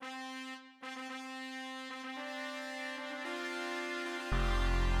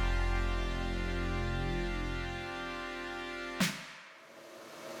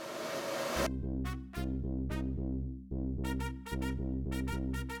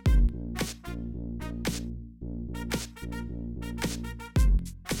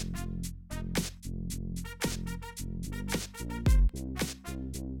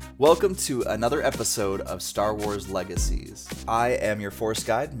Welcome to another episode of Star Wars Legacies. I am your Force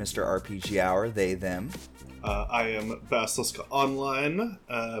Guide, Mr. RPG Hour, they, them. I am Basilisk Online,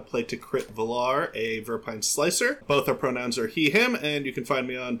 played to Crit Valar, a Verpine Slicer. Both our pronouns are he, him, and you can find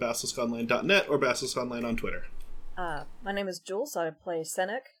me on basiliskonline.net or basiliskonline on Twitter. My name is Jules. I play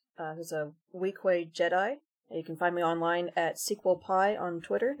Senec, who's a Weequay Jedi. You can find me online at SequelPi on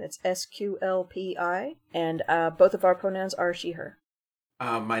Twitter. That's SQLPI. And both of our pronouns are she, her.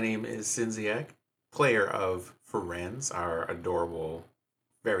 My name is Sinziak, player of Ferenz, our adorable,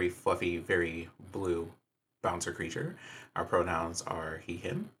 very fluffy, very blue bouncer creature. Our pronouns are he,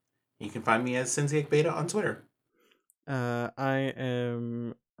 him. You can find me as Sinziak Beta on Twitter. I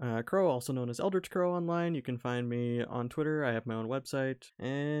am Crow, also known as Eldritch Crow online. You can find me on Twitter. I have my own website,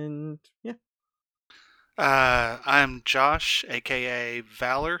 and yeah. I'm Josh, aka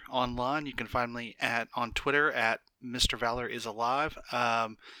Valor online. You can find me on Twitter at Mr. Valor is alive.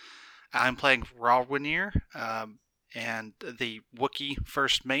 I'm playing Rawrenir, and the Wookiee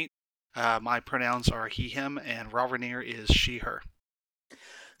first mate. My pronouns are he, him, and Rawrenir is she, her.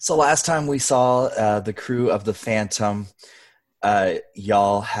 So last time we saw the crew of the Phantom,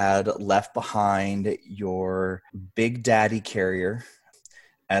 y'all had left behind your Big Daddy carrier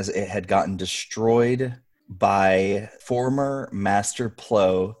as it had gotten destroyed by former Master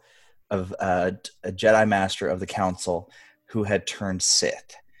Plo of a Jedi Master of the Council who had turned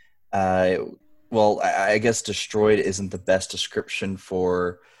Sith. Well, I guess destroyed isn't the best description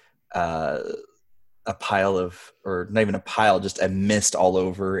for a pile of, or not even a pile, just a mist all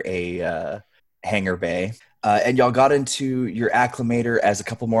over a hangar bay. And y'all got into your acclimator as a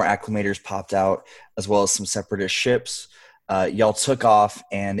couple more acclimators popped out, as well as some separatist ships. Y'all took off,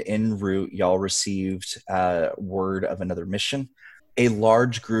 and en route, y'all received word of another mission. A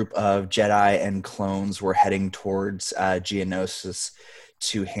large group of Jedi and clones were heading towards Geonosis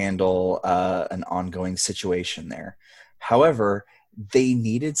to handle an ongoing situation there. However, they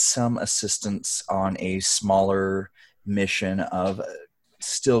needed some assistance on a smaller mission of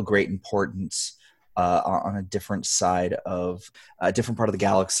still great importance on a different side of a different part of the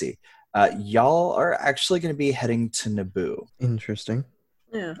galaxy. Y'all are actually going to be heading to Naboo. Interesting.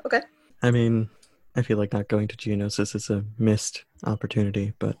 Yeah, okay. I mean, I feel like not going to Geonosis is a missed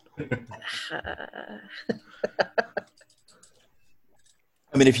opportunity, but...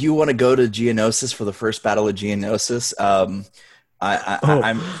 I mean, if you want to go to Geonosis for the first battle of Geonosis,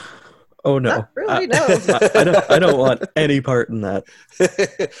 I'm... Oh no! Not really, no. I don't want any part in that.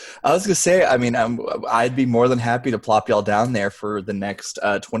 I was gonna say, I mean, I'd be more than happy to plop y'all down there for the next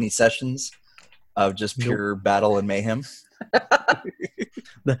 20 sessions of just pure battle and mayhem.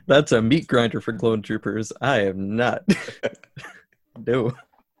 That's a meat grinder for clone troopers. I am not. No.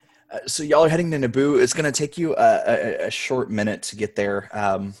 So y'all are heading to Naboo. It's going to take you a short minute to get there.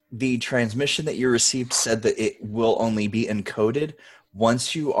 The transmission that you received said that it will only be encoded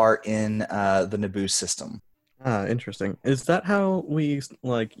once you are in the Naboo system. Ah, interesting. Is that how we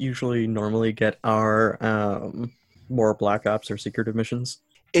usually normally get our more Black Ops or secretive missions?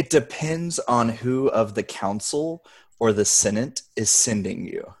 It depends on who of the Council or the Senate is sending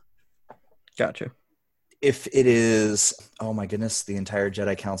you. Gotcha. If it is, oh my goodness, the entire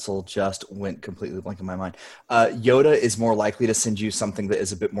Jedi Council just went completely blank in my mind. Yoda is more likely to send you something that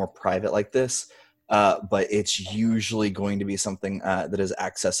is a bit more private like this, but it's usually going to be something that is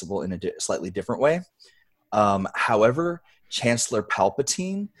accessible in a slightly different way. However, Chancellor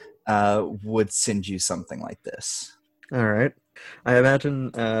Palpatine would send you something like this. All right. I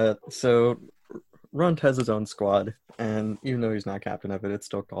imagine, so Runt has his own squad, and even though he's not captain of it, it's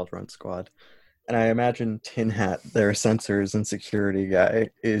still called Runt Squad. And I imagine Tin Hat, their sensors and security guy,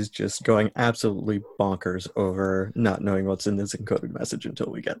 is just going absolutely bonkers over not knowing what's in this encoded message until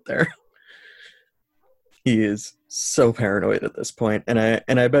we get there. He is so paranoid at this point, and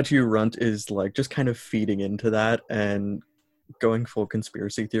I bet you Runt is just kind of feeding into that and going full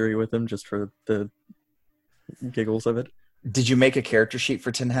conspiracy theory with him just for the giggles of it. Did you make a character sheet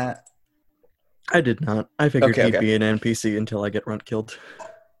for Tin Hat? I did not. I figured he'd be an NPC until I get Runt killed.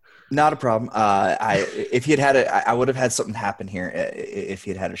 Not a problem. If he had I would have had something happen here if he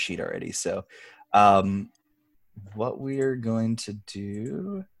had had a sheet already. So, what we are going to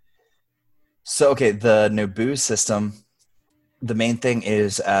do. So, okay, the Naboo system. The main thing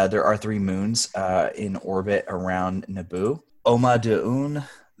is there are 3 moons in orbit around Naboo: Oma Du'un,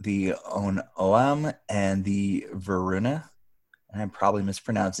 the On-Oam, and the Varuna. I'm probably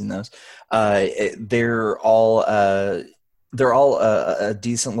mispronouncing those. They're all a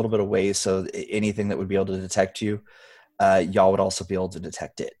decent little bit away, so anything that would be able to detect you, y'all would also be able to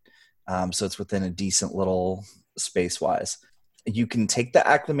detect it. So it's within a decent little space-wise. You can take the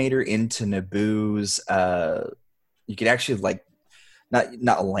acclimator into Naboo's. You could actually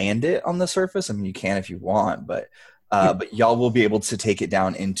not land it on the surface. I mean, you can if you want, but y'all will be able to take it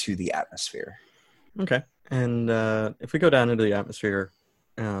down into the atmosphere. Okay. And if we go down into the atmosphere,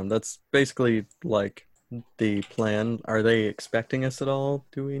 that's basically like the plan. Are they expecting us at all?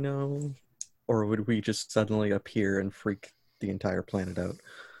 Do we know? Or would we just suddenly appear and freak the entire planet out?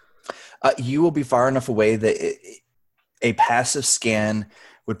 You will be far enough away that a passive scan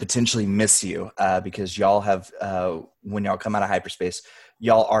would potentially miss you because y'all have, when y'all come out of hyperspace,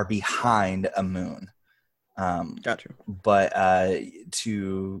 y'all are behind a moon. Got you. But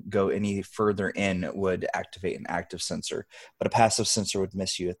to go any further in would activate an active sensor, but a passive sensor would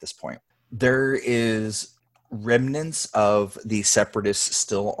miss you at this point. There is remnants of the Separatists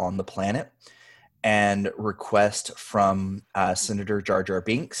still on the planet, and request from Senator Jar Jar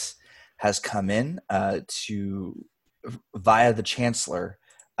Binks has come in to via the Chancellor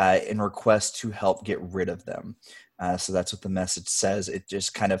in request to help get rid of them. So that's what the message says. It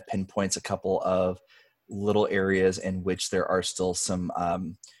just kind of pinpoints a couple of little areas in which there are still some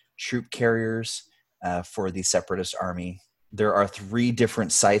troop carriers for the Separatist army. There are 3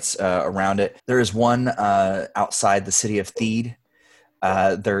 different sites around it. There is one outside the city of Theed.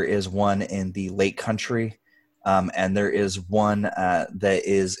 There is one in the Lake Country. And there is one that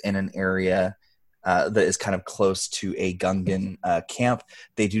is in an area that is kind of close to a Gungan camp.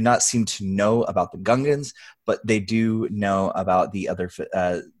 They do not seem to know about the Gungans, but they do know about the other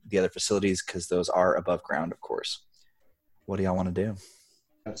facilities because those are above ground, of course. What do y'all want to do?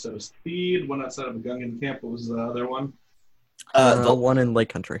 So it was Theed, one outside of a Gungan camp. What was the other one? The one in Lake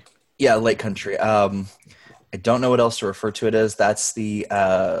Country. Yeah, Lake Country. I don't know what else to refer to it as. That's the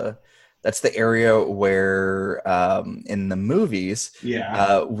area where in the movies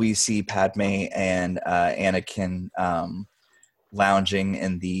we see Padme and Anakin lounging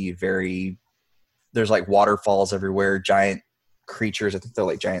in the there's like waterfalls everywhere, giant creatures. I think they're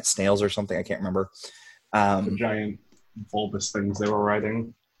like giant snails or something. I can't remember. The giant bulbous things they were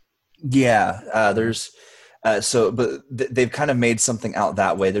riding. Yeah, there's but they've kind of made something out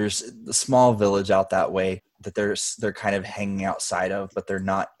that way. There's the small village out that way that they're kind of hanging outside of, but they're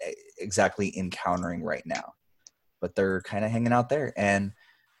not exactly encountering right now. But they're kind of hanging out there.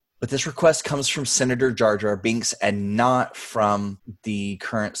 But this request comes from Senator Jar Jar Binks and not from the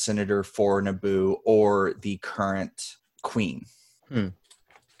current senator for Naboo or the current queen.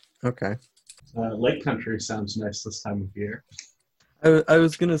 Okay. Lake Country sounds nice this time of year. I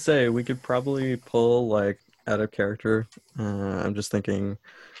was going to say, we could probably pull, like, out of character. I'm just thinking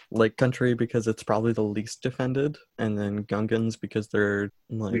Lake Country because it's probably the least defended, and then Gungans because they're,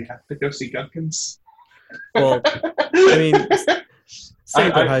 like... We have to go see Gungans? Well, I mean...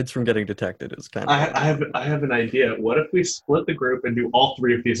 Save their hides from getting detected is kind of... I have an idea. What if we split the group and do all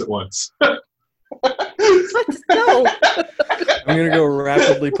 3 of these at once? No. I'm going to go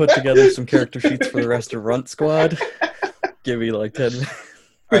rapidly put together some character sheets for the rest of Runt Squad. Give me like 10 minutes.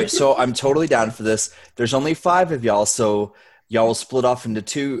 All right, so I'm totally down for this. There's only 5 of y'all, so y'all will split off into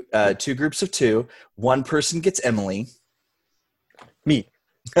two groups of 2. One person gets Emily. Me.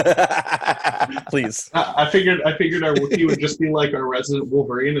 Please. I figured our Wookiee would just be like our resident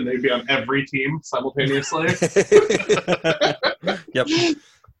Wolverine, and they'd be on every team simultaneously. Yep.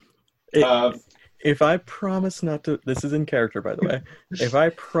 If I promise not to... This is in character, by the way. If I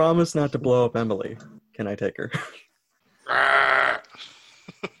promise not to blow up Emily, can I take her?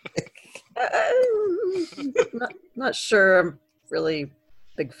 Not sure. I'm really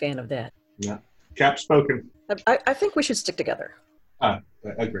big fan of that. Yeah. Cap spoken. I think we should stick together.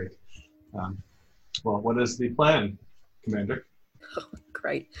 Agreed. Well, what is the plan, Commander? Oh,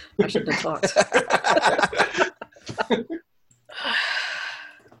 great. I shouldn't have talked.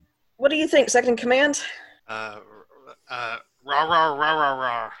 What do you think, Second in Command? Rah, rah, rah,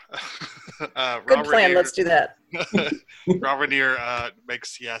 rah, rah. Good plan, let's do that. Raw Rainier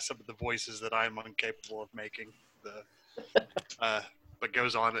makes, some of the voices that I'm incapable of making. But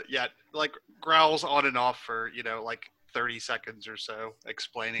goes on, like growls on and off for, like 30 seconds or so,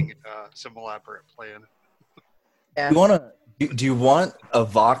 explaining some elaborate plan. Yeah. Do you want a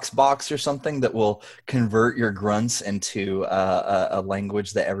Vox box or something that will convert your grunts into a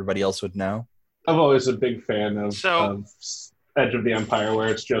language that everybody else would know? I'm always a big fan of Edge of the Empire, where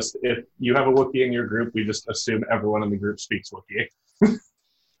it's just, if you have a Wookiee in your group, we just assume everyone in the group speaks Wookiee.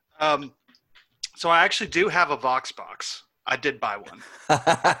 So I actually do have a Vox box. I did buy one.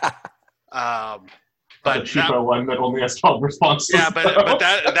 But a cheaper one that only has 12 responses. Yeah, but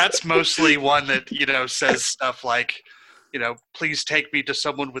that's mostly one that, says stuff like, please take me to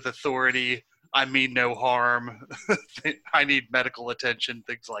someone with authority, I mean no harm. I need medical attention,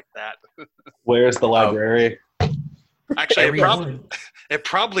 things like that. Where's the library? Actually, Everyone. it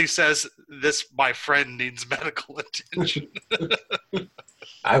probably says this. My friend needs medical attention.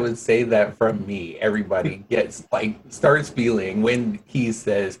 I would say that from me, everybody gets starts feeling when he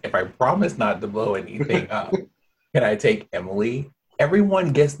says, "If I promise not to blow anything up, can I take Emily?"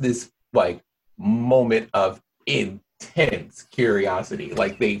 Everyone gets this moment of intense curiosity,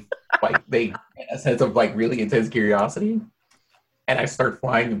 they get a sense of really intense curiosity, and I start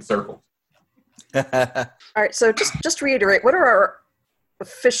flying in circles. All right, so just to reiterate, what are our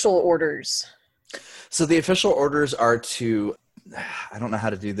official orders? So the official orders are to, I don't know how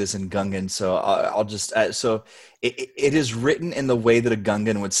to do this in Gungan, so I'll just, so it is written in the way that a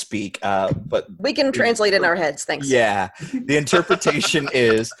Gungan would speak, but We can translate in our heads, thanks. yeah, the interpretation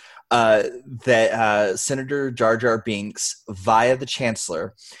is that Senator Jar Jar Binks, via the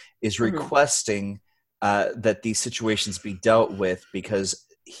Chancellor, is requesting that these situations be dealt with because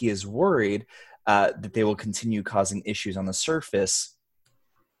he is worried that they will continue causing issues on the surface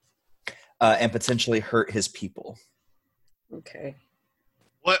and potentially hurt his people. Okay.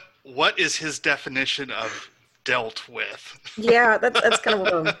 What is his definition of dealt with? Yeah, that's kind of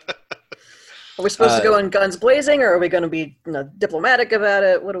what are we supposed to go in guns blazing, or are we going to be diplomatic about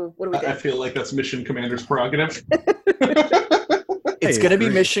it? What do we think? I feel like that's Mission Commander's prerogative. It's going to be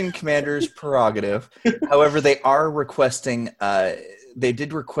Mission Commander's prerogative. However, they are requesting, they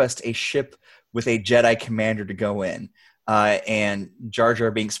did request a ship with a Jedi commander to go in. And Jar Jar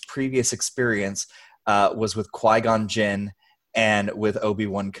Binks' previous experience was with Qui-Gon Jinn and with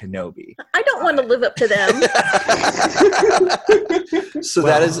Obi-Wan Kenobi. I don't want to live up to them. So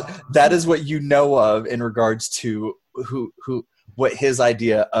that is what you know of in regards to what his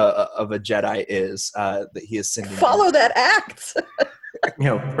idea of a Jedi is that he is sending. Follow that act.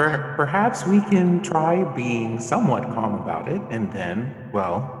 Perhaps we can try being somewhat calm about it, and then,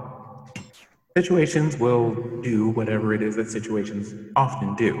 situations will do whatever it is that situations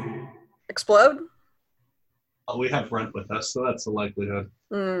often do. Explode? We have Rent with us, so that's the likelihood.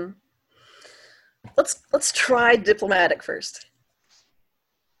 Let's try diplomatic first.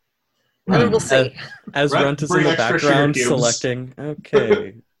 And then we'll see. As Runt is in bring the extra background sugar cubes. selecting,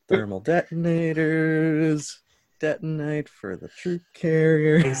 okay, thermal detonators, detonite for the troop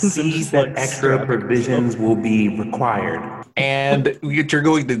carriers. I see that extra provisions will be required. And what you're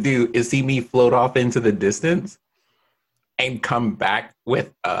going to do is see me float off into the distance and come back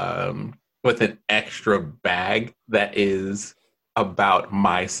with an extra bag that is about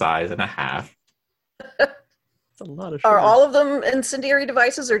my size and a half. That's a lot of Are sugar. all of them incendiary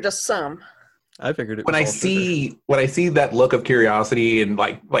devices or just some? I figured it was When I all sugar. see that look of curiosity and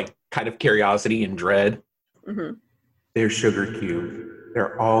like kind of curiosity and dread, they're sugar cubes.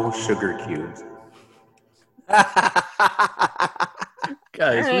 They're all sugar cubes.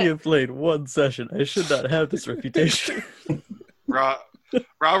 Guys, we have played one session. I should not have this reputation. Ra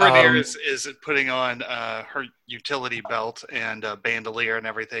Rainier is putting on her utility belt and bandolier and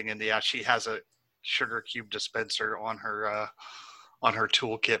everything, and yeah, she has a sugar cube dispenser on her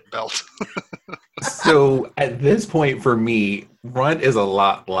toolkit belt. So at this point, for me, Runt is a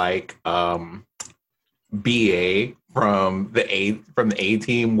lot like BA from the A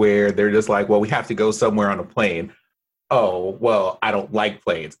team, where they're just like, well, we have to go somewhere on a plane. Oh, well, I don't like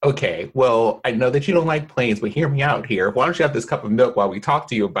planes. Okay, well, I know that you don't like planes, but hear me out here. Why don't you have this cup of milk while we talk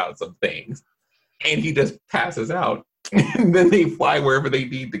to you about some things? And he just passes out. And then they fly wherever they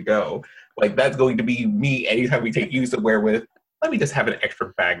need to go. Like, that's going to be me anytime we take you somewhere with, let me just have an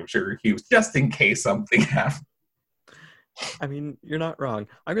extra bag of sugar cubes just in case something happens. I mean, you're not wrong.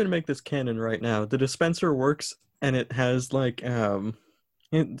 I'm going to make this canon right now. The dispenser works, and it has, like,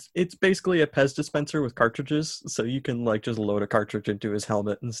 it's basically a Pez dispenser with cartridges, so you can, like, just load a cartridge into his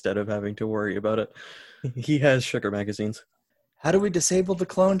helmet instead of having to worry about it. He has sugar magazines. How do we disable the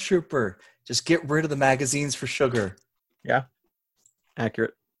clone trooper? Just get rid of the magazines for sugar. Yeah.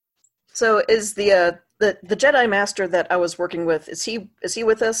 Accurate. So is the Jedi Master that I was working with, is he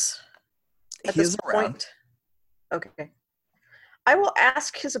with us at He this is around. point? Okay. I will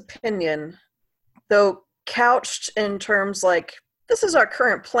ask his opinion, though couched in terms like, this is our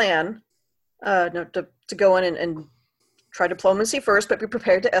current plan, to go in and try diplomacy first, but be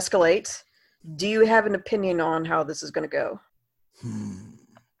prepared to escalate. Do you have an opinion on how this is going to go?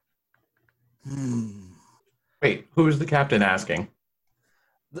 Wait, who's the captain asking?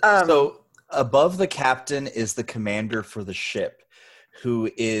 So above the captain is the commander for the ship, who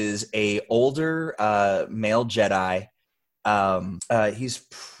is a older male Jedi.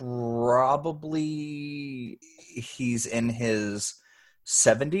 He's in his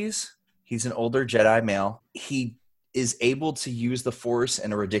 70s. He's an older Jedi male. He is able to use the Force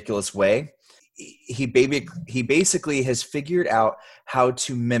in a ridiculous way. He basically has figured out how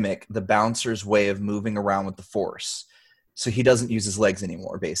to mimic the bouncer's way of moving around with the Force. So he doesn't use his legs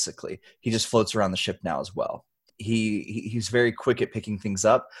anymore, basically. He just floats around the ship now as well. He's very quick at picking things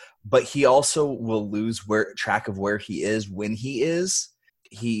up, but he also will lose track of where he is when he is.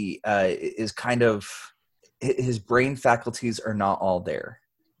 He is kind of, his brain faculties are not all there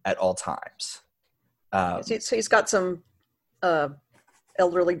at all times. So he's got some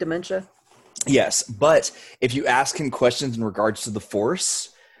elderly dementia. Yes, but if you ask him questions in regards to the Force,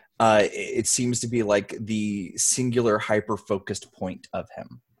 it seems to be like the singular hyper-focused point of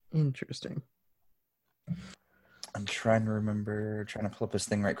him. Interesting. I'm trying to pull up his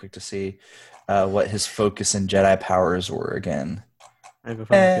thing right quick to see what his focus and Jedi powers were again. I have a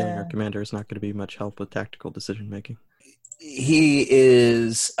funny feeling our commander is not going to be much help with tactical decision making. He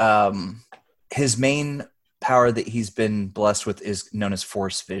is his main power that he's been blessed with is known as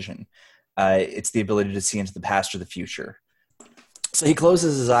Force Vision. It's the ability to see into the past or the future. So he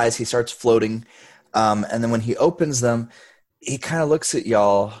closes his eyes, he starts floating, and then when he opens them, he kind of looks at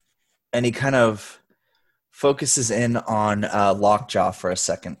y'all, and he kind of focuses in on Lockjaw for a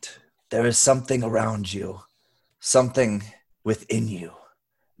second. There is something around you, something within you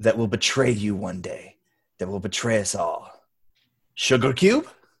that will betray you one day, that will betray us all. Sugar cube?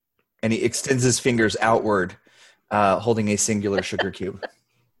 And he extends his fingers outward, holding a singular sugar cube.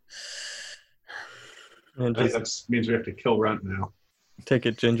 And That just means we have to kill Runt now. take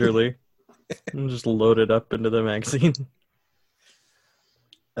it gingerly and just load it up into the magazine.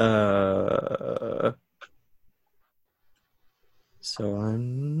 So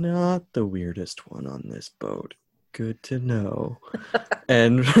I'm not the weirdest one on this boat. Good to know.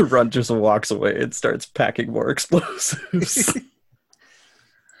 And Runt just walks away and starts packing more explosives.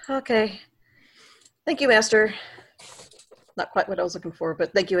 Okay. Thank you, Master. Not quite what I was looking for,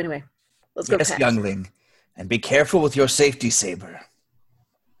 but thank you anyway. Let's go. Yes, pack. youngling. And be careful with your safety saber.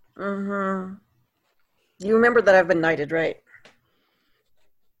 Mm-hmm. You remember that I've been knighted, right?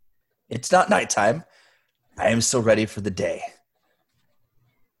 It's not nighttime. I am still ready for the day.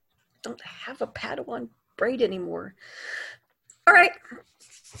 Don't have a Padawan braid anymore. All right.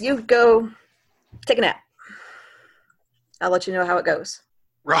 You go take a nap. I'll let you know how it goes.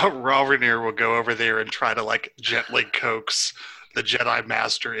 Raw will go over there and try to like gently coax the Jedi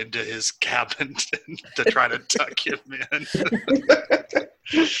Master into his cabin to try to tuck him in.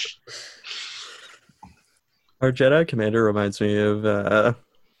 Our Jedi commander reminds me of the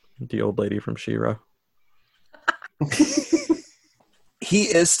old lady from She-Ra. He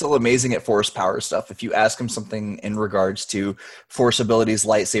is still amazing at Force power stuff. If you ask him something in regards to Force abilities,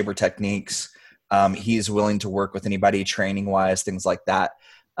 lightsaber techniques, he's willing to work with anybody training-wise, things like that.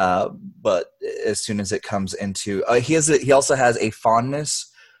 But as soon as it comes into, he also has a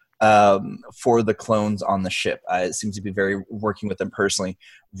fondness for the clones on the ship. It seems to be very working with them personally,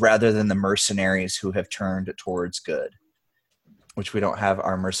 rather than the mercenaries who have turned towards good, which we don't have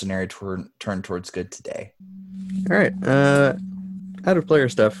our mercenary turn towards good today. All right. Out of player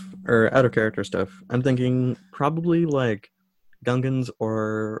stuff, or out of character stuff, I'm thinking probably like Gungans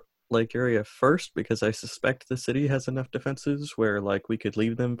or Lake area first, because I suspect the city has enough defenses where like we could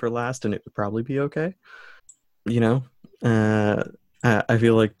leave them for last and it would probably be okay. You know, I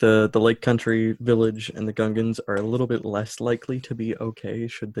feel like the Lake Country village and the Gungans are a little bit less likely to be okay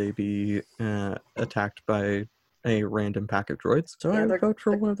should they be attacked by a random pack of droids. So I would vote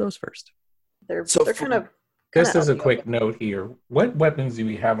for one of those first. They're So kind of Just as a out in the quick open. note here, what weapons do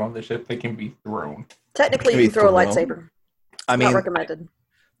we have on the ship that can be thrown? Technically, Can you we can throw a throw? lightsaber. I mean, Not recommended.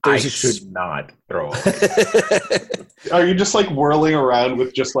 I there's should not throw it. Are you just like whirling around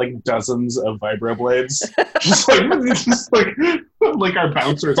with just like dozens of vibroblades? just like our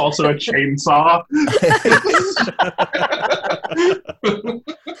bouncer is also a chainsaw.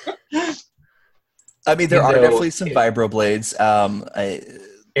 I mean, there You are know, definitely some vibroblades.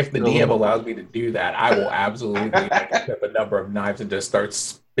 If the DM allows me to do that, I will absolutely pick up a number of knives and just start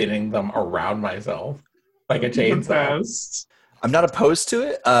spinning them around myself like a chainsaw. Best. I'm not opposed to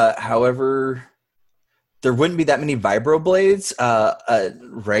it. However, there wouldn't be that many vibroblades.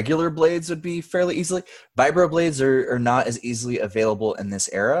 Regular blades would be fairly easily. Vibroblades are not as easily available in this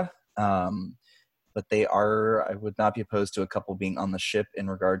era, but they are. I would not be opposed to a couple being on the ship in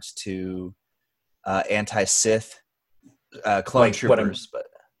regards to anti-Sith clone Like, troopers. But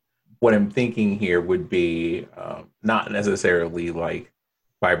What I'm thinking here would be not necessarily like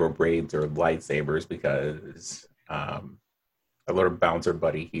vibro braids or lightsabers, because our little bouncer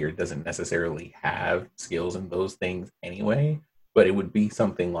buddy here doesn't necessarily have skills in those things anyway, but it would be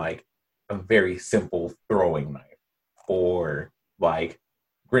something like a very simple throwing knife, or like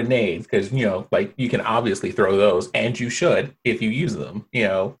grenades, because like you can obviously throw those, and you should if you use them,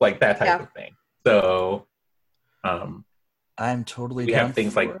 like that type Yeah. of thing. So, um, I'm totally we down have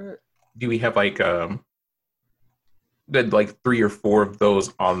things for like, it. do we have like 3 or 4 of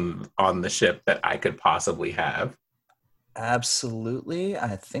those on the ship that I could possibly have? Absolutely.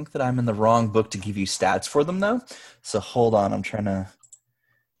 I think that I'm in the wrong book to give you stats for them, though. So hold on. I'm trying to.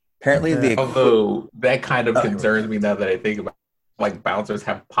 Apparently, Although that kind of Oh, concerns me now that I think about, like, bouncers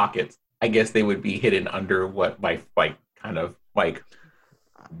have pockets. I guess they would be hidden under what my like kind of like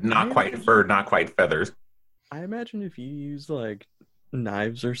I not quite imagine, fur, not quite feathers. I imagine if you use like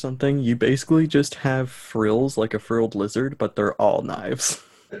knives or something, you basically just have frills like a frilled lizard, but they're all knives.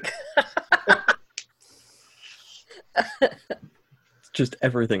 Just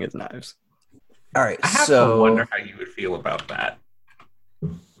everything is knives. all right. I have to wonder So how you would feel about that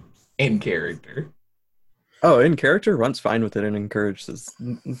in character. Oh, in character, Runt's fine with it and encourages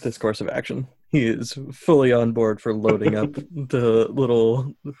this course of action. He is fully on board for loading up the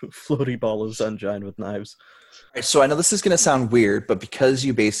little floaty ball of sunshine with knives. So I know this is going to sound weird, but because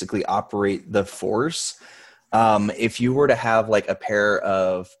you basically operate the force, if you were to have like a pair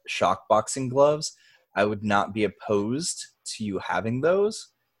of shock boxing gloves, I would not be opposed to you having those.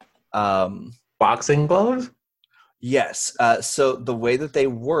 Boxing gloves? Yes. So the way that they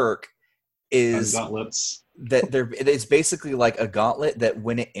work is Gauntlets. that it's basically like a gauntlet that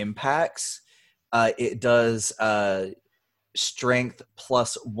when it impacts, it does strength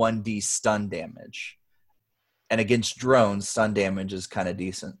plus 1d stun damage. And against drones, stun damage is kind of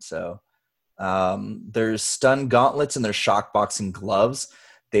decent. So there's stun gauntlets and there's shock boxing gloves.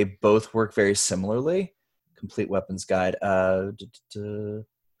 They both work very similarly. Complete weapons guide. There's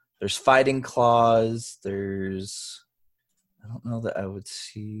fighting claws. There's, I don't know that I would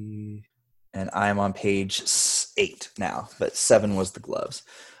see, and I'm on page 8 now, but 7 was the gloves.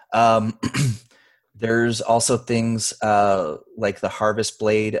 There's also things like the harvest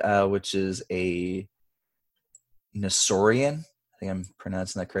blade, which is a Nasaurian. I think I'm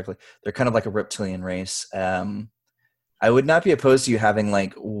pronouncing that correctly. They're kind of like a reptilian race. I would not be opposed to you having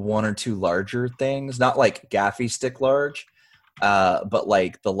like 1 or 2 larger things, not like gaffy stick large, but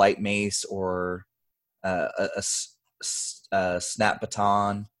like the light mace or a snap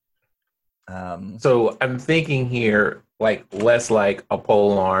baton. So I'm thinking here, like less like a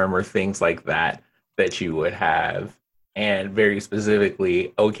pole arm or things like that that you would have, and very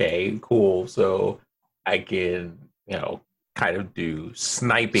specifically, okay, cool. So I can, kind of do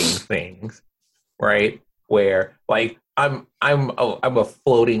sniping things, right? Where like I'm a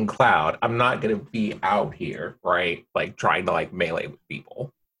floating cloud. I'm not gonna be out here, right? Like trying to like melee with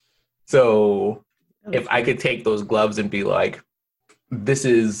people. So if I could take those gloves and be like, this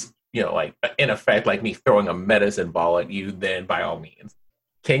is, like in effect, like me throwing a medicine ball at you, then by all means.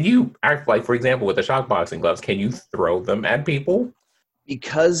 Can you act like, for example, with the shock boxing gloves, can you throw them at people?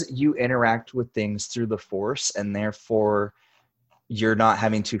 Because you interact with things through the force and therefore you're not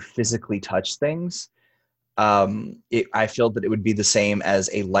having to physically touch things, I feel that it would be the same as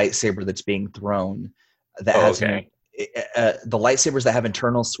a lightsaber that's being thrown that has Okay. the lightsabers that have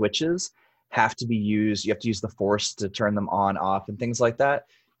internal switches have to be used. You have to use the force to turn them on, off, and things like that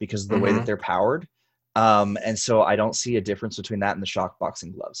because of the way that they're powered. And so I don't see a difference between that and the shock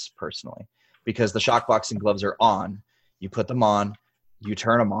boxing gloves personally, because the shock boxing gloves are on. You put them on, you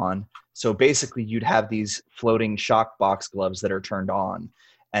turn them on. So basically, you'd have these floating shock box gloves that are turned on,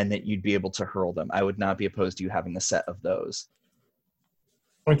 and that you'd be able to hurl them. I would not be opposed to you having a set of those.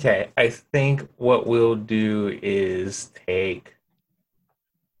 Okay, I think what we'll do is take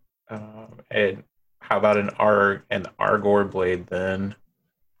and how about an Argor blade then?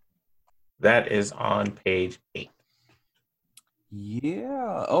 That is on page 8.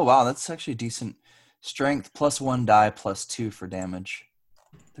 Yeah. Oh, wow. That's actually decent. Strength plus 1 die plus 2 for damage.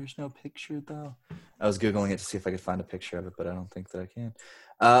 There's no picture, though. I was Googling it to see if I could find a picture of it, but I don't think that I can.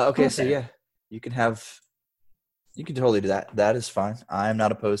 Okay, so yeah, you can totally do that. That is fine. I'm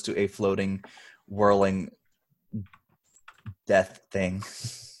not opposed to a floating, whirling death thing.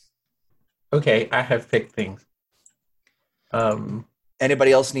 Okay, I have picked things.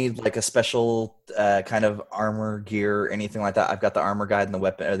 Anybody else need like a special kind of armor gear or anything like that? I've got the armor guide and the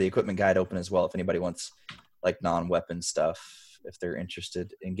weapon or the equipment guide open as well. If anybody wants like non-weapon stuff, if they're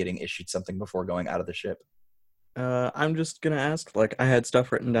interested in getting issued something before going out of the ship. I'm just gonna ask, like, I had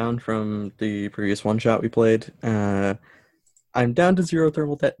stuff written down from the previous one-shot we played. I'm down to 0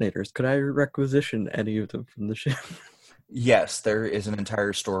 thermal detonators. Could I requisition any of them from the ship? Yes, there is an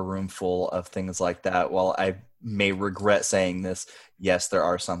entire storeroom full of things like that. While I may regret saying this, yes, there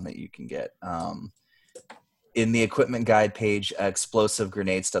are some that you can get. In the equipment guide page, explosive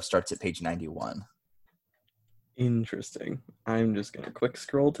grenade stuff starts at page 91. Interesting. I'm just gonna quick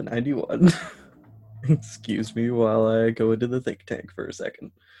scroll to 91. Excuse me while I go into the think tank for a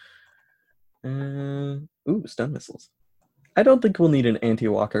second. Ooh, stun missiles. I don't think we'll need an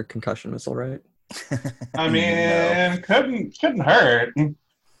anti-walker concussion missile, right? I mean, No. couldn't hurt.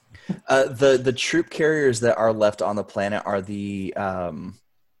 The troop carriers that are left on the planet are the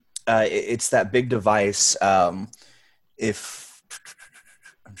it's that big device. If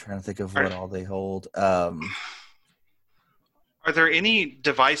I'm trying to think of what all they hold. Are there any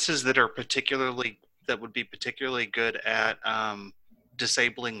devices that would be particularly good at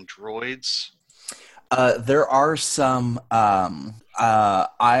disabling droids? There are some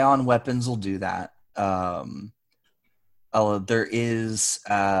ion weapons will do that. There is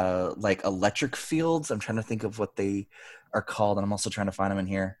like electric fields. I'm trying to think of what they are called, and I'm also trying to find them in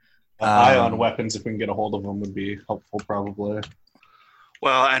here. Ion weapons, if we can get a hold of them, would be helpful, probably.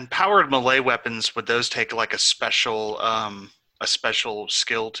 Well, and powered melee weapons, would those take like a special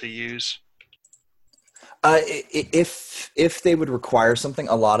skill to use? If they would require something,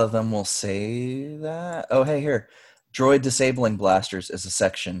 a lot of them will say that. Oh, hey, here. Droid disabling blasters is a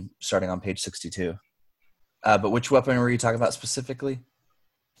section starting on page 62. But which weapon were you talking about specifically?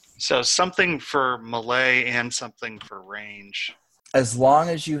 So something for melee and something for range. As long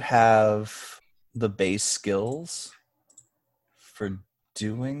as you have the base skills for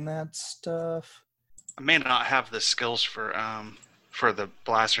doing that stuff. I may not have the skills for the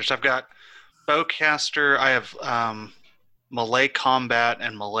blasters. I've got bowcaster. I have melee combat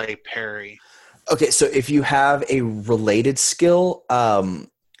and melee parry. Okay, so if you have a related skill,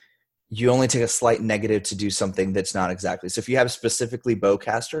 you only take a slight negative to do something that's not exactly. So if you have specifically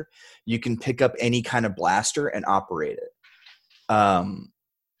bowcaster, you can pick up any kind of blaster and operate it.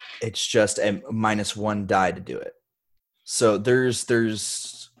 It's just a -1 die to do it. So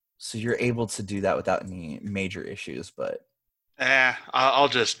so you're able to do that without any major issues, but I'll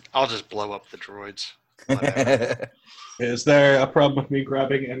just blow up the droids. Is there a problem with me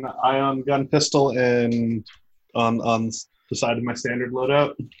grabbing an ion gun pistol and on the side of my standard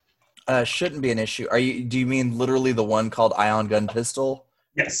loadout? Shouldn't be an issue. Do you mean literally the one called ion gun pistol?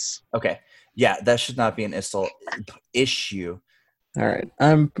 Yes. Okay. Yeah, that should not be an issue. All right,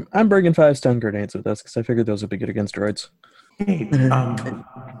 I'm bringing 5 stun grenades with us because I figured those would be good against droids. Hey,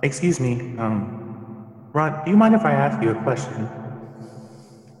 excuse me, Ron, do you mind if I ask you a question?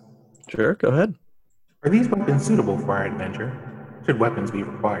 Sure, go ahead. Are these weapons suitable for our adventure? Should weapons be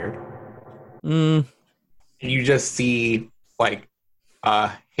required? You just see, like,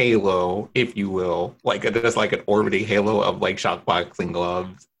 a halo, if you will, like just like an orbiting halo of like shockboxing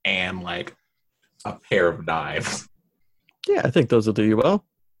gloves and like a pair of knives. Yeah, I think those will do you well.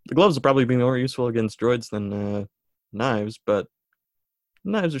 The gloves will probably be more useful against droids than knives, but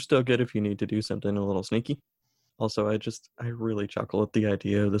knives are still good if you need to do something a little sneaky. Also, I really chuckle at the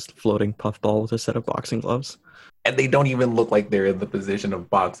idea of this floating puffball with a set of boxing gloves. And they don't even look like they're in the position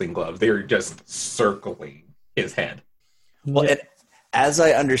of boxing gloves. They're just circling his head. Well, and as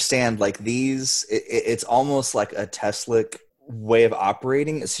I understand, like these, it's almost like a Teslic way of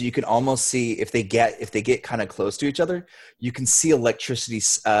operating. So you can almost see if they get kind of close to each other, you can see electricity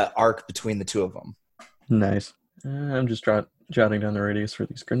arc between the two of them. Nice. I'm just jotting down the radius for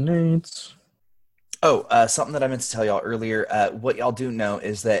these grenades. Oh, something that I meant to tell y'all earlier. What y'all do know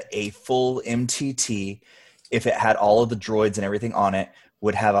is that a full MTT, if it had all of the droids and everything on it,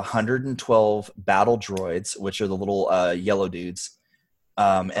 would have 112 battle droids, which are the little yellow dudes.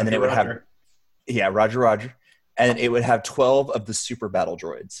 And then it would have, Roger. And it would have 12 of the super battle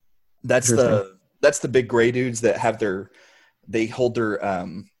droids. That's the big gray dudes that have they hold their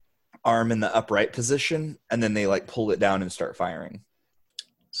arm in the upright position, and then they like pull it down and start firing.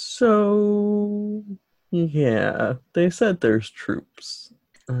 So, yeah, they said there's troops.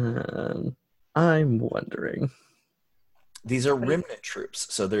 I'm wondering. These are remnant troops,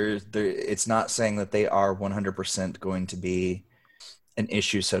 so it's not saying that they are 100% going to be an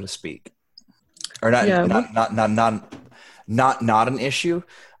issue, so to speak, or not an issue,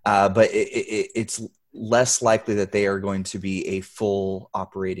 but it's less likely that they are going to be a full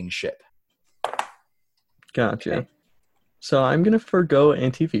operating ship. Gotcha. Okay. So I'm gonna forgo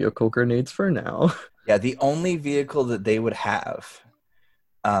anti-vehicle grenades for now. Yeah, the only vehicle that they would have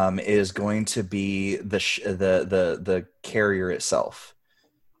is going to be the carrier itself.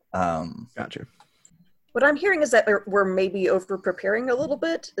 Gotcha. What I'm hearing is that we're maybe over-preparing a little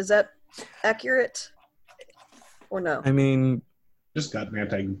bit. Is that accurate? Or no? I mean, Just got an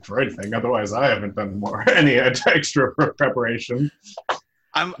anti-droid thing. Otherwise, I haven't done any extra preparation.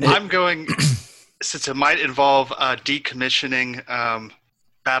 I'm going, since it might involve decommissioning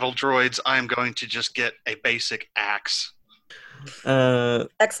battle droids, I'm going to just get a basic axe.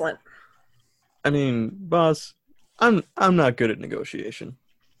 Excellent. I mean, boss, I'm not good at negotiation.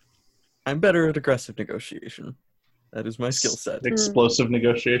 I'm better at aggressive negotiation. That is my skill set. Explosive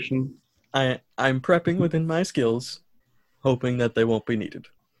negotiation. I'm prepping within my skills, hoping that they won't be needed.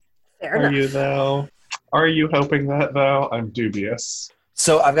 Fair Are enough. you, though? Are you hoping that, though? I'm dubious.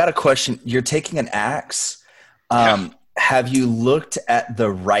 So I've got a question. You're taking an axe. Have you looked at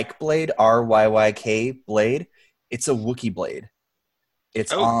the Reich blade, RYYK blade? It's a Wookiee blade.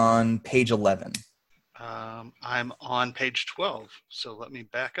 It's on page 11. I'm on page 12, so let me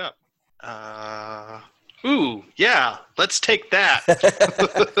back up. Ooh, yeah, let's take that.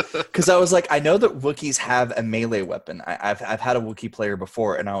 Because I was like, I know that Wookiees have a melee weapon. I've had a Wookiee player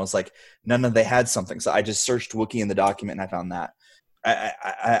before, and I was like, none of they had something. So I just searched Wookiee in the document, and I found that.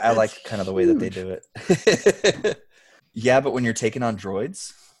 I like kind of the way that they do it. Yeah, but when you're taking on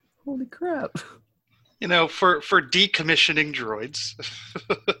droids, Holy crap. You know, for decommissioning droids,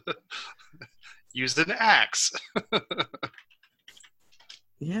 used an axe.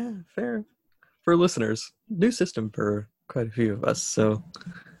 Yeah, fair. For listeners, new system for quite a few of us, so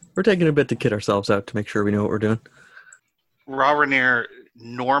we're taking a bit to kid ourselves out to make sure we know what we're doing. Rawrenere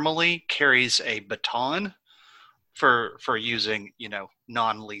normally carries a baton for using, you know,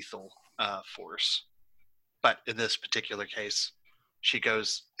 non-lethal force. But in this particular case, she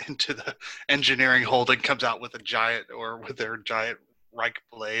goes into the engineering hold and comes out with with their giant Reich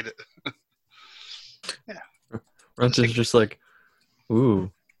blade. Yeah. Runt is just like,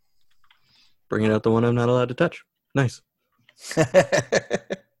 ooh, bringing out the one I'm not allowed to touch. Nice.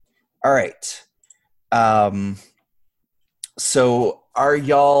 All right. So are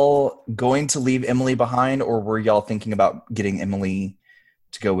y'all going to leave Emily behind, or were y'all thinking about getting Emily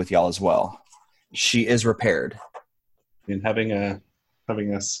to go with y'all as well? She is repaired. I mean, having a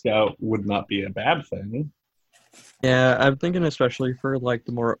scout would not be a bad thing. Yeah, I'm thinking especially for like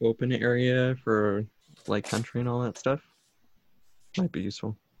the more open area for like country and all that stuff. Might be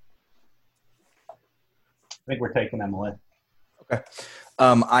useful. I think we're taking Emily. Okay.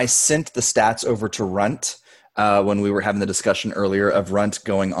 I sent the stats over to Runt when we were having the discussion earlier of Runt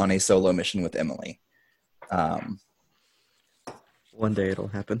going on a solo mission with Emily. One day it'll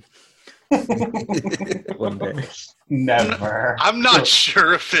happen. One day. Never. I'm not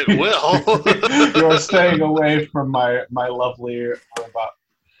sure if it will. You're staying away from my lovely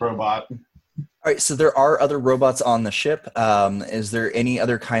robot. All right, so there are other robots on the ship. Is there any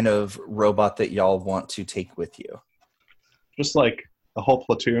other kind of robot that y'all want to take with you? Just like a whole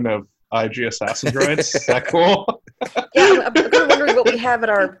platoon of IG assassin droids. Is that cool? Yeah, I'm kind of wondering what we have at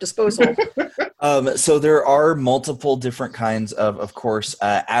our disposal. So there are multiple different kinds of course,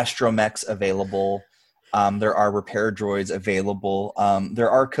 astromechs available. There are repair droids available.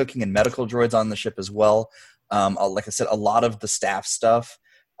 There are cooking and medical droids on the ship as well. Like I said, a lot of the staff stuff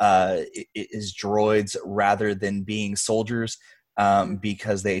is droids rather than being soldiers,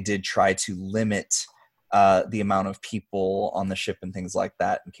 because they did try to limit the amount of people on the ship and things like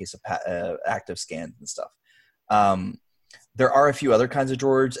that in case of active scans and stuff. There are a few other kinds of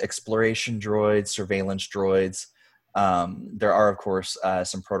droids: exploration droids, surveillance droids. There are, of course,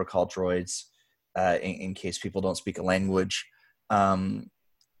 some protocol droids in case people don't speak a language. I'd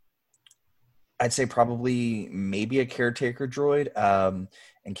say probably maybe a caretaker droid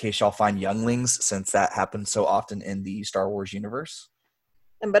in case y'all find younglings, since that happens so often in the Star Wars universe.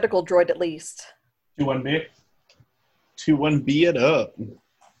 A medical droid, at least. 2-1B. 2-1B it up.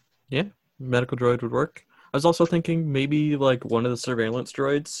 Yeah, medical droid would work. I was also thinking maybe like one of the surveillance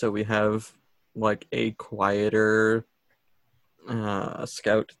droids, so we have like a quieter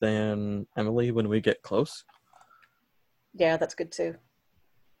scout than Emily when we get close. Yeah, that's good too.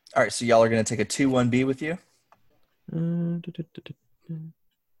 All right, so y'all are going to take a 2-1B with you?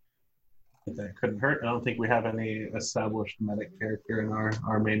 That couldn't hurt. I don't think we have any established medic character in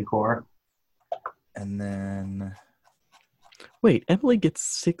our main core. And then... Wait, Emily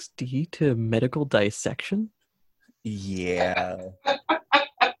gets 6D to medical dissection? Yeah.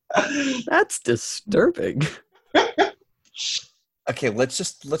 That's disturbing. Okay,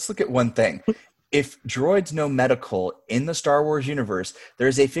 let's look at one thing. If droids know medical in the Star Wars universe,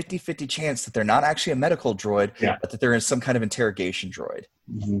 there's a 50-50 chance that they're not actually a medical droid, but that they're in some kind of interrogation droid.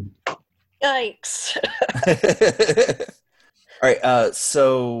 Mm-hmm. Yikes. All right,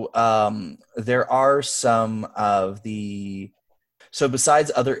 so there are some of the... So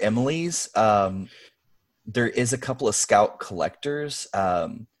besides other Emilys, there is a couple of scout collectors.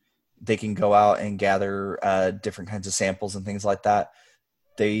 They can go out and gather different kinds of samples and things like that.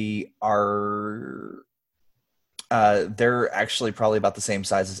 They are they're actually probably about the same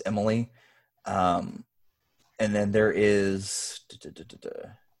size as Emily. And then there is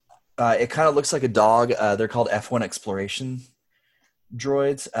it kind of looks like a dog. They're called F1 exploration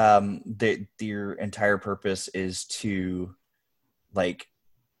droids. Their entire purpose is to like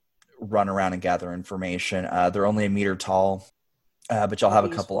run around and gather information. They're only 1 meter tall, but y'all have a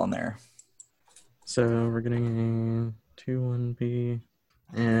couple on there. So we're getting a 2-1B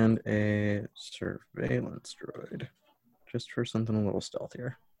and a surveillance droid, just for something a little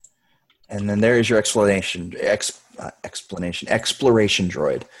stealthier. And then there is your exploration droid.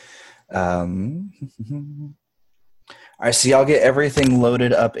 All right, so y'all get everything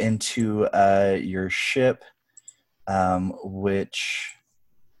loaded up into your ship, which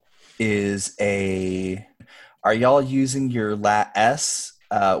is a... Are y'all using your LAT S,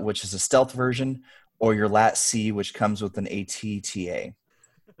 which is a stealth version, or your LAT C, which comes with an ATTA?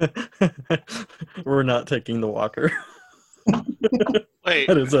 We're not taking the walker. Wait.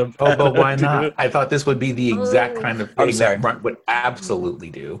 That is a but why bad not? idea. I thought this would be the exact kind of I'm thing sorry. that Brunt would absolutely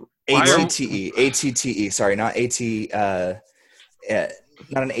do. ATTE. Sorry, not AT.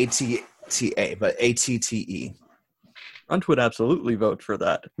 Not an ATTA, but ATTE. Runt would absolutely vote for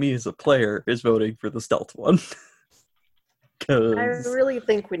that. Me as a player is voting for the stealth one. I 'Cause really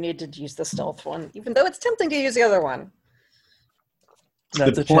think we need to use the stealth one, even though it's tempting to use the other one.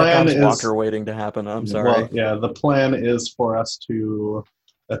 that's The a plan Chekhov's is- walker waiting to happen. I'm sorry. Well, yeah, the plan is for us to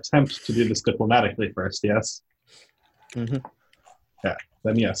attempt to do this diplomatically first, yes? Mhm. Yeah,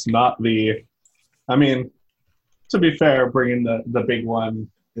 then yes, not the... I mean, to be fair, bringing the big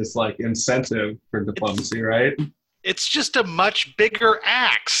one is like incentive for diplomacy, right? It's just a much bigger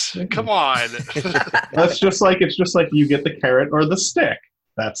axe. Come on. It's just like you get the carrot or the stick.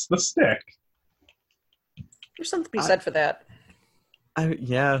 That's the stick. There's something to be said for that.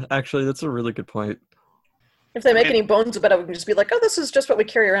 Yeah, actually, that's a really good point. If they make any bones about it, we can just be like, oh, this is just what we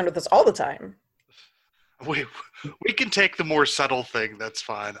carry around with us all the time. we can take the more subtle thing. That's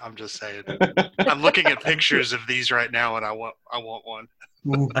fine. I'm just saying. I'm looking at pictures of these right now, and I want one.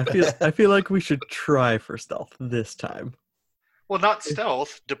 I feel like we should try for stealth this time. Well, not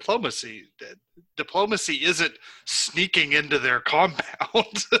stealth. Diplomacy. Diplomacy isn't sneaking into their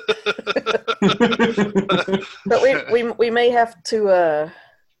compound. But we may have to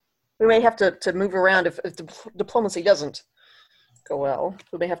move around if diplomacy doesn't go well.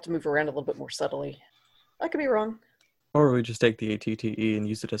 We may have to move around a little bit more subtly. I could be wrong. Or we just take the ATTE and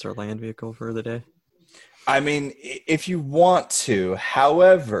use it as our land vehicle for the day. I mean, if you want to.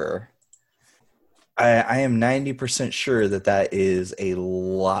 However, I am 90% sure that is a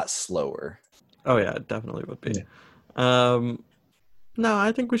lot slower. Oh yeah, it definitely would be. Yeah. No,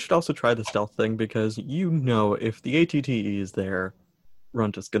 I think we should also try the stealth thing because if the ATTE is there,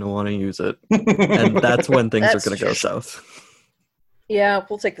 Runt is going to want to use it. And that's when things are That's going to go true. south. Yeah,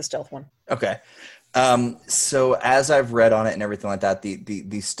 we'll take the stealth one. Okay. So as I've read on it and everything like that,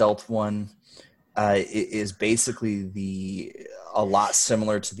 the stealth one is basically a lot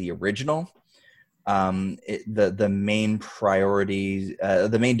similar to the original. The main priority,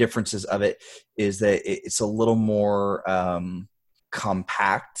 the main differences of it is that it's a little more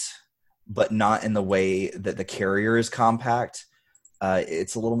compact, but not in the way that the carrier is compact.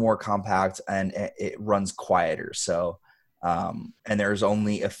 It's a little more compact and it runs quieter. So, and there's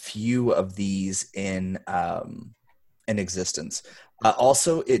only a few of these in existence.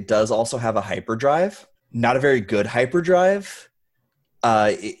 Also, it does also have a hyperdrive, not a very good hyperdrive.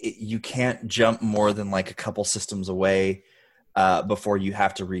 You can't jump more than like a couple systems away before you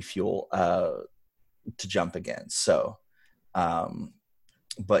have to refuel to jump again. So,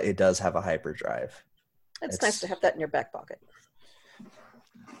 but it does have a hyperdrive. It's nice to have that in your back pocket.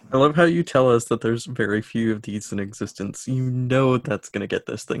 I love how you tell us that there's very few of these in existence. You know that's going to get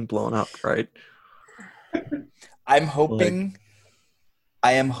this thing blown up, right? I'm hoping.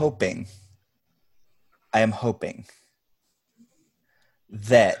 I am hoping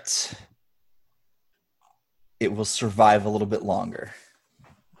that it will survive a little bit longer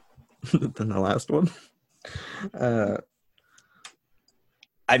than the last one.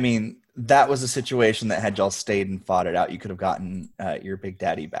 I mean, that was a situation that had y'all stayed and fought it out, you could have gotten your Big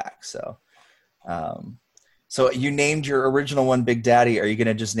Daddy back. So, so you named your original one Big Daddy. Are you going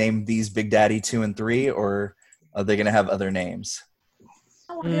to just name these Big Daddy 2 and 3, or are they going to have other names?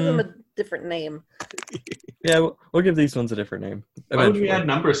 I'll give them a different name. Yeah, we'll give these ones a different name. Why would we Eventually. add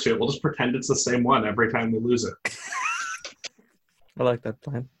numbers to it? We'll just pretend it's the same one every time we lose it. I like that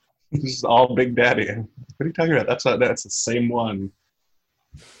plan. This is all Big Daddy. What are you talking about? That's the same one.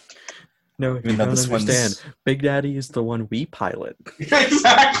 No, Even you though don't this understand. one's- Big Daddy is the one we pilot.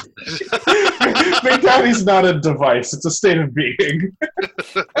 Exactly. Big Daddy's not a device; it's a state of being.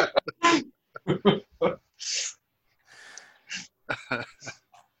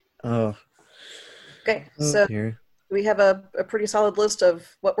 Oh, Okay, oh so dear. we have a pretty solid list of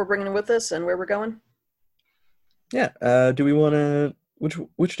what we're bringing with us and where we're going. Yeah. Do we want to?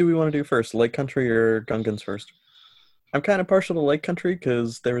 Which do we want to do first? Lake Country or Gungans first? I'm kind of partial to Lake Country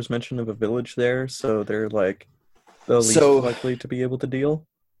because there was mention of a village there, so they're like the least So- likely to be able to deal.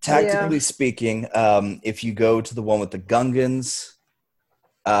 Tactically speaking, if you go to the one with the Gungans,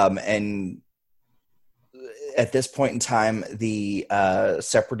 and at this point in time, the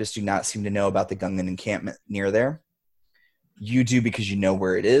Separatists do not seem to know about the Gungan encampment near there. You do because you know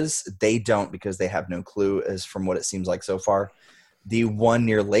where it is. They don't because they have no clue, as from what it seems like so far. The one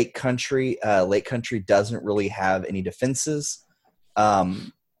near Lake Country doesn't really have any defenses.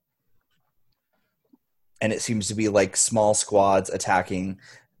 And it seems to be like small squads attacking.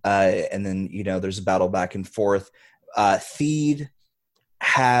 And then, there's a battle back and forth. Theed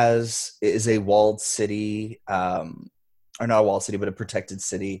is a walled city, or not a walled city, but a protected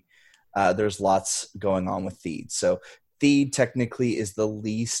city. There's lots going on with Theed. So Theed technically is the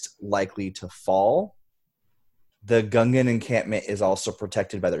least likely to fall. The Gungan encampment is also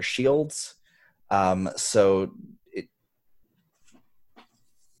protected by their shields. So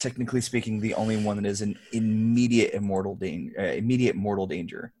technically speaking, the only one that is in immediate mortal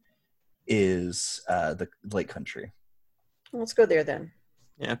danger is the Lake Country. Let's go there then.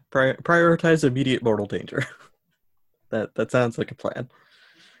 Yeah, prioritize immediate mortal danger. That sounds like a plan.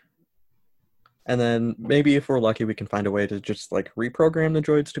 And then maybe if we're lucky, we can find a way to just like reprogram the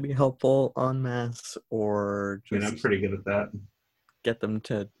droids to be helpful en masse, or I mean, just I'm pretty good at that. get them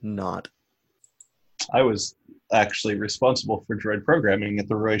to not. I was actually responsible for droid programming at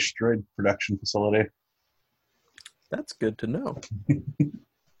the Royce Droid production facility. That's good to know.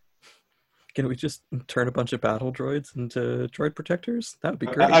 Can we just turn a bunch of battle droids into droid protectors? That would be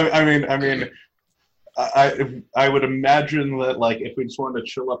great. I would imagine that, like, if we just wanted to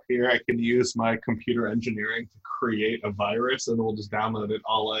chill up here, I could use my computer engineering to create a virus, and we'll just download it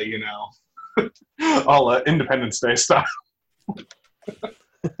all, all Independence Day style.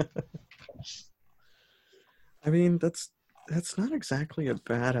 I mean, that's not exactly a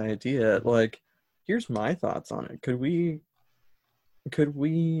bad idea. Like, here's my thoughts on it. Could we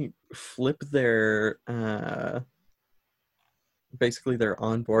flip their basically their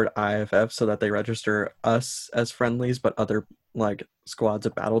onboard IFF so that they register us as friendlies, but other like squads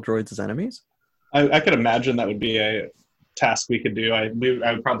of battle droids as enemies? I could imagine that would be a task we could do. I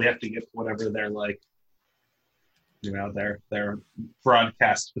would probably have to get whatever their their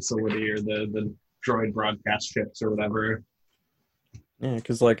broadcast facility or the droid broadcast ships or whatever. Yeah,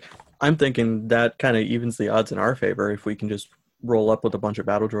 because like I'm thinking that kind of evens the odds in our favor if we can just roll up with a bunch of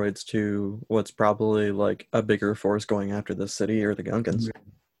battle droids to what's probably like a bigger force going after the city or the Gungans. I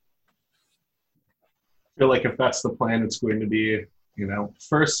feel like if that's the plan, it's going to be,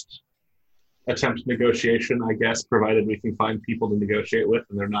 first attempt negotiation, I guess, provided we can find people to negotiate with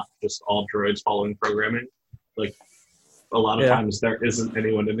and they're not just all droids following programming. Like, a lot of times there isn't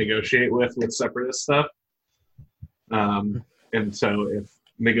anyone to negotiate with separatist stuff. And so if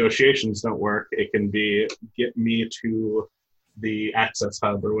negotiations don't work, it can be get me to the access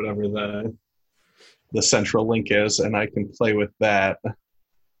hub or whatever the central link is, and I can play with that.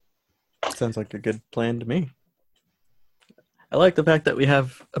 Sounds like a good plan to me. I like the fact that we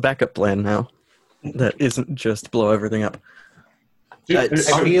have a backup plan now that isn't just blow everything up. I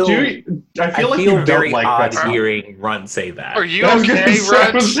feel like you don't very like odd that. hearing Run say that. Are you I was gonna okay, say-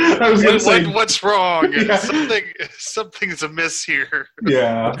 I Runs? was gonna say- What's wrong? Yeah. Something's amiss here.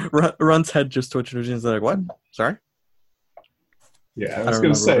 Yeah, Run's head just twitched and he's like, what? Sorry? yeah. I I was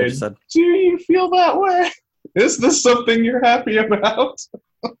don't gonna remember what I say, just said. do you feel that way? Is this something you're happy about?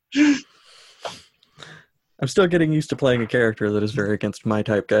 I'm still getting used to playing a character that is very against my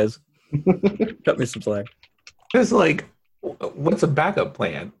type, guys. Cut me some slack. It's like, what's a backup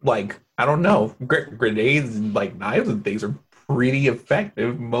plan? Like, I don't know. Grenades and like knives and things are pretty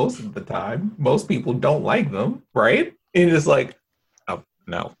effective most of the time. Most people don't like them, right? And it's like, oh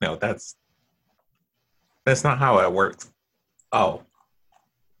no, that's not how it works. Oh,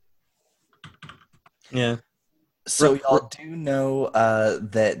 Yeah. So y'all do know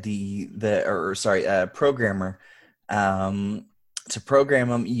that the programmer, to program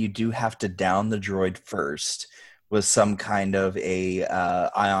them, you do have to down the droid first with some kind of a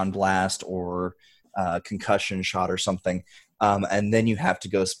ion blast or concussion shot or something. and then you have to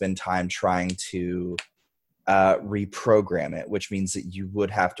go spend time trying to reprogram it, which means that you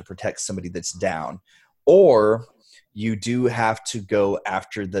would have to protect somebody that's down, or you do have to go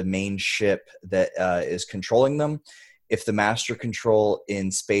after the main ship that is controlling them. If the master control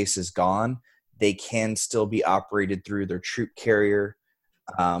in space is gone, they can still be operated through their troop carrier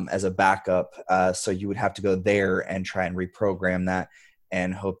as a backup. So you would have to go there and try and reprogram that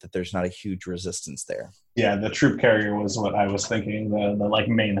and hope that there's not a huge resistance there. Yeah, the troop carrier was what I was thinking, the like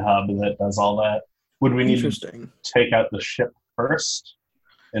main hub that does all that. Would we need to take out the ship first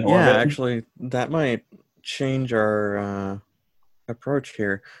in orbit? Yeah, actually, that might change our approach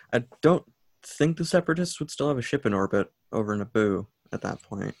here. I don't think the Separatists would still have a ship in orbit over Naboo at that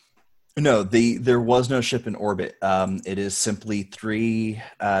point. No, there was no ship in orbit. It is simply 3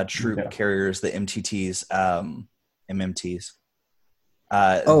 troop carriers, the MTTs, MMTs.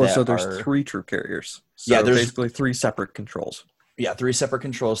 So there's 3 troop carriers. So yeah, there's basically 3 separate controls. Yeah, 3 separate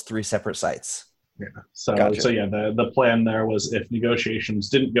controls, 3 separate sites. Yeah. So yeah, the plan there was if negotiations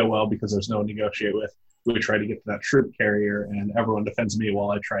didn't go well because there's no one to negotiate with, we try to get to that troop carrier, and everyone defends me while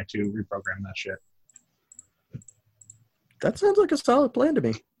I try to reprogram that ship. That sounds like a solid plan to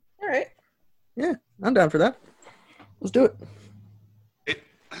me. All right. Yeah, I'm down for that. Let's do it.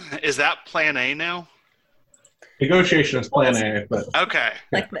 Is that plan A now? Negotiation is plan A, but... Okay.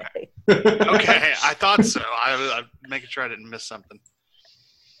 Like May. Okay, I thought so. I'm making sure I didn't miss something.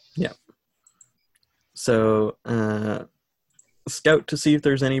 Yeah. So, scout to see if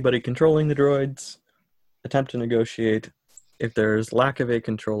there's anybody controlling the droids, attempt to negotiate. If there's lack of a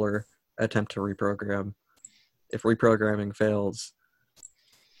controller, attempt to reprogram. If reprogramming fails,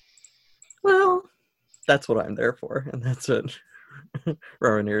 well, that's what I'm there for, and that's what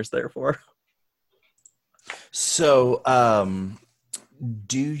Rowanir's there for. So,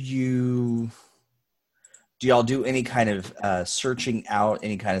 do y'all do any kind of searching out,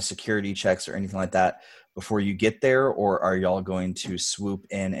 any kind of security checks or anything like that before you get there, or are y'all going to swoop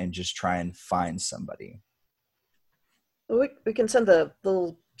in and just try and find somebody? We can send the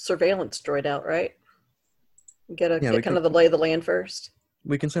little surveillance droid out, right? Get kind of the lay of the land first.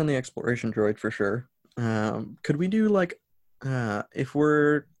 We can send the exploration droid for sure. Could we do if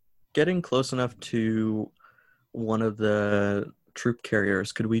we're getting close enough to one of the troop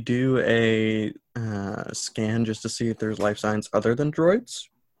carriers, could we do a scan just to see if there's life signs other than droids?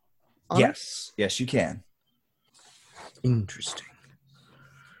 Yes. Yes, you can. Interesting.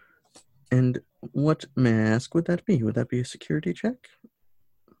 And what, may I ask, would that be? Would that be a security check?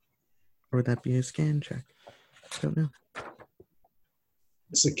 Or would that be a scan check? I don't know.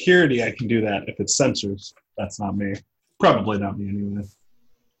 Security, I can do that. If it's sensors, that's not me. Probably not me anyway.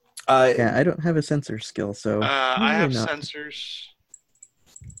 Yeah, I don't have a sensor skill, so... I have sensors.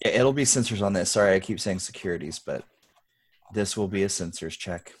 Yeah, it'll be sensors on this. Sorry, I keep saying securities, but this will be a sensors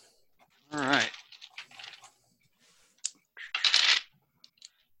check. All right.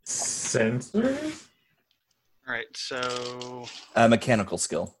 Sensors? All right, so... mechanical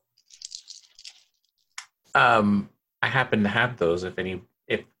skill. I happen to have those. If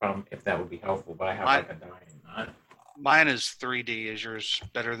that would be helpful, but I have like a 9. Mine is 3D. Is yours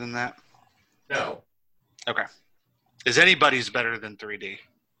better than that? No. Okay. Is anybody's better than 3D?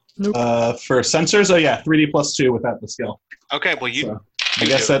 Nope. For sensors, 3D plus 2 without the skill. Okay, well I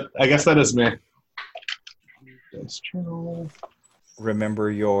guess that is me. This channel.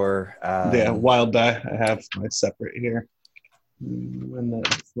 Remember your wild die. I have my separate here. And the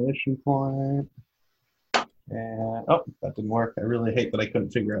installation point. And that didn't work. I really hate that I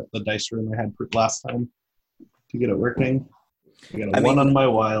couldn't figure out the dice room I had last time to get it working. I got a 1 on my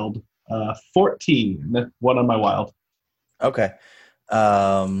wild. 14. 1 on my wild. Okay.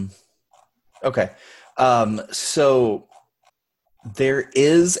 Okay. So there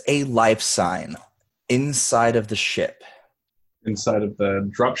is a life sign inside of the ship. Inside of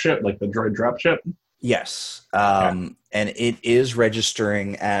the dropship, like the droid dropship? Yes. And it is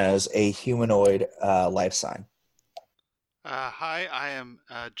registering as a humanoid life sign. Hi, I am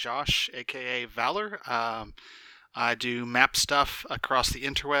Josh, aka Valor. I do map stuff across the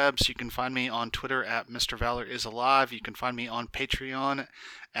interwebs. You can find me on Twitter at Mr. Valor is Alive. You can find me on Patreon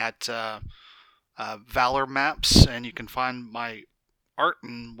at Valor Maps, and you can find my art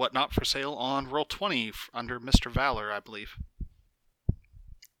and whatnot for sale on Roll20 under Mr. Valor, I believe.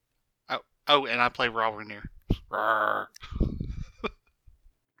 Oh, and I play Raw Rainier. Hi,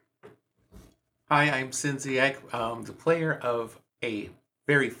 I'm Cinziak, the player of a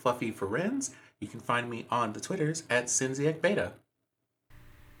very fluffy Ferenz. You can find me on the Twitters at Cinziak Beta.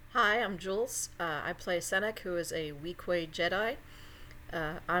 Hi, I'm Jules. I play Senec, who is a Weequay Jedi.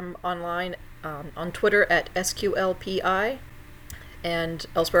 I'm online on Twitter at SQLPI, and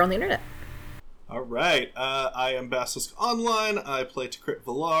elsewhere on the internet. All right. I am Basilisk Online. I play to Crit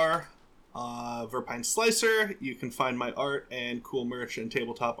Villar, Verpine Slicer. You can find my art and cool merch and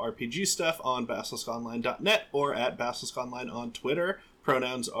tabletop RPG stuff on basiliskonline.net or at basiliskonline on Twitter.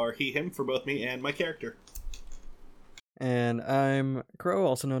 Pronouns are he, him for both me and my character. And I'm Crow,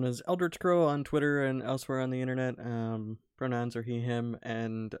 also known as Eldritch Crow on Twitter and elsewhere on the internet. Pronouns are he, him,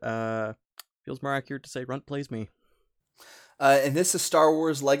 and feels more accurate to say Runt plays me. And this is Star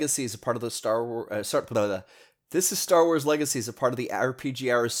Wars Legacies, a part of the Star Wars. This is Star Wars Legacies, a part of the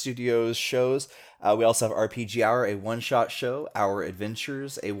RPG Hour Studios shows. We also have RPG Hour, a one-shot show. Our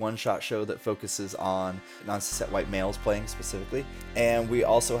Adventures, a one-shot show that focuses on non-cishet white males playing specifically. And we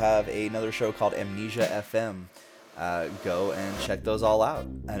also have another show called Amnesia FM. Go and check those all out.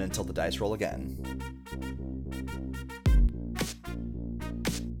 And until the dice roll again.